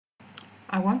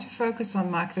I want to focus on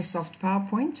Microsoft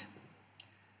PowerPoint.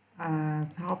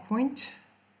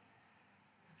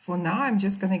 For now, I'm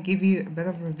just going to give you a bit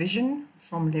of revision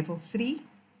from level 3.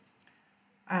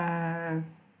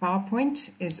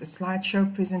 PowerPoint is a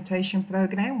slideshow presentation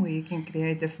program where you can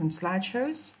create different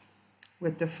slideshows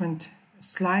with different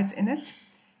slides in it.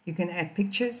 You can add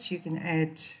pictures, you can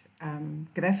add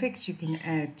graphics, you can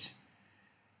add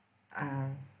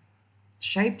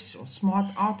shapes or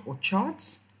smart art or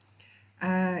charts.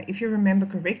 If you remember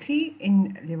correctly,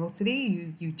 in level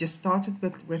 3, you just started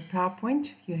with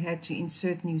PowerPoint. You had to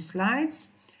insert new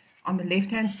slides. On the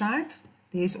left-hand side,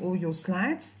 there's all your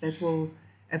slides that will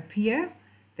appear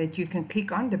that you can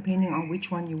click on depending on which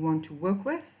one you want to work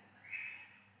with.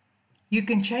 You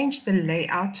can change the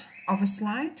layout of a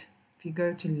slide. If you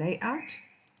go to Layout,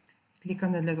 click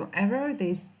on the little arrow,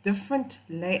 there's different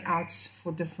layouts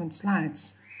for different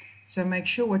slides. So make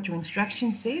sure what your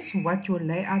instruction says, what your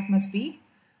layout must be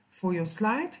for your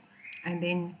slide, and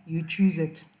then you choose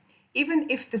it. Even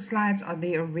if the slides are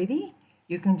there already,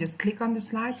 you can just click on the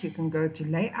slide, you can go to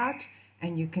Layout,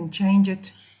 and you can change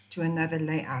it to another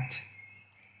layout.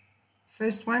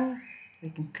 First one,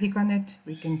 we can click on it,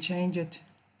 we can change it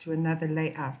to another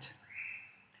layout.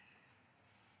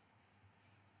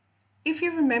 If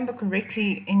you remember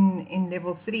correctly, in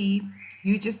level 3,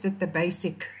 you just did the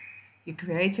basic. You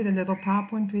created a little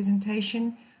PowerPoint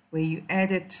presentation where you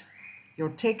added your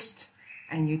text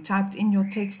and you typed in your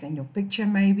text and your picture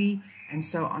maybe and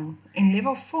so on. In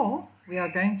level 4, we are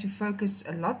going to focus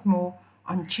a lot more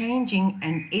on changing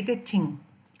and editing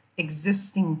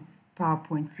existing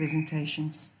PowerPoint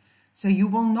presentations. So you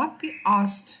will not be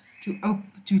asked to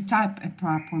type a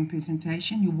PowerPoint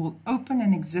presentation. You will open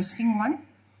an existing one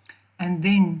and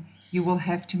then you will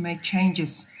have to make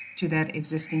changes to that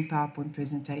existing PowerPoint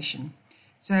presentation.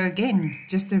 So again,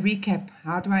 just a recap,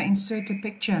 how do I insert a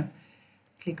picture?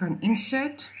 Click on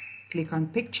Insert, click on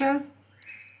Picture.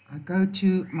 I go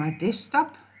to my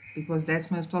desktop because that's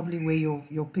most probably where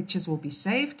your pictures will be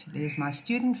saved. There's my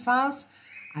student files.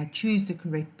 I choose the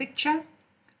correct picture,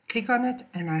 click on it,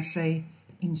 and I say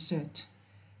Insert.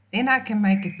 Then I can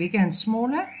make it bigger and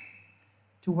smaller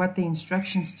to what the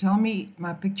instructions tell me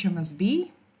my picture must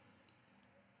be.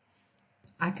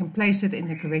 I can place it in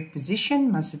the correct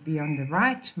position. Must it be on the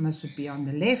right? Must it be on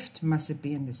the left? Must it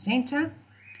be in the center?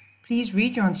 Please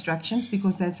read your instructions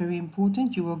because that's very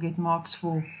important. You will get marks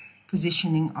for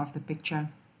positioning of the picture.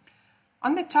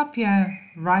 On the top here,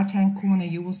 right-hand corner,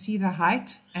 you will see the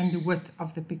height and the width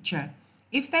of the picture.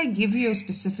 If they give you a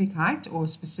specific height or a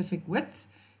specific width,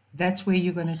 that's where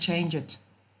you're going to change it.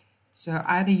 So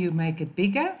either you make it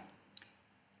bigger.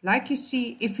 Like you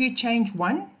see, if you change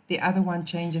one, the other one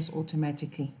changes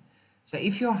automatically. So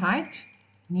if your height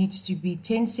needs to be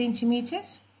 10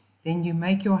 centimeters, then you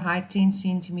make your height 10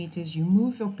 centimeters. You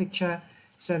move your picture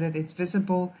so that it's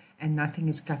visible and nothing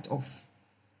is cut off.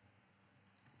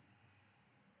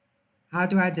 How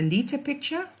do I delete a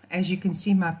picture? As you can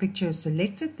see, my picture is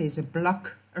selected. There's a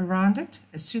block around it.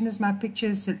 As soon as my picture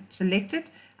is selected,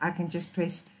 I can just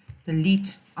press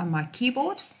delete on my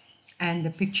keyboard and the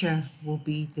picture will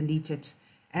be deleted.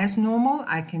 As normal,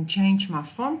 I can change my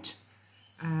font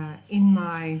in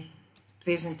my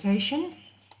presentation.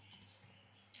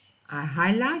 I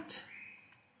highlight,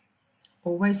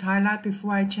 always highlight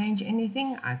before I change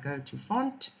anything. I go to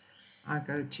font, I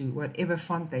go to whatever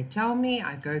font they tell me,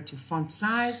 I go to font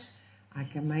size, I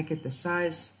can make it the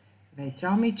size they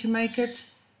tell me to make it.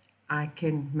 I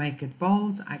can make it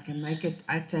bold, I can make it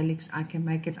italics, I can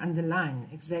make it underline,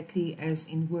 exactly as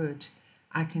in Word.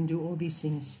 I can do all these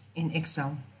things in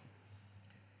Excel.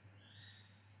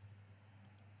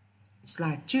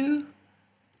 Slide 2,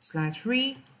 slide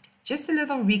 3, just a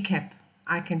little recap.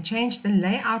 I can change the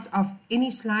layout of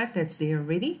any slide that's there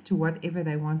already to whatever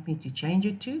they want me to change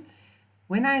it to.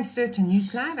 When I insert a new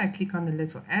slide, I click on the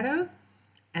little arrow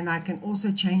and I can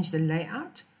also change the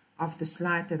layout of the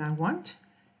slide that I want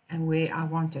and where I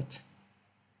want it.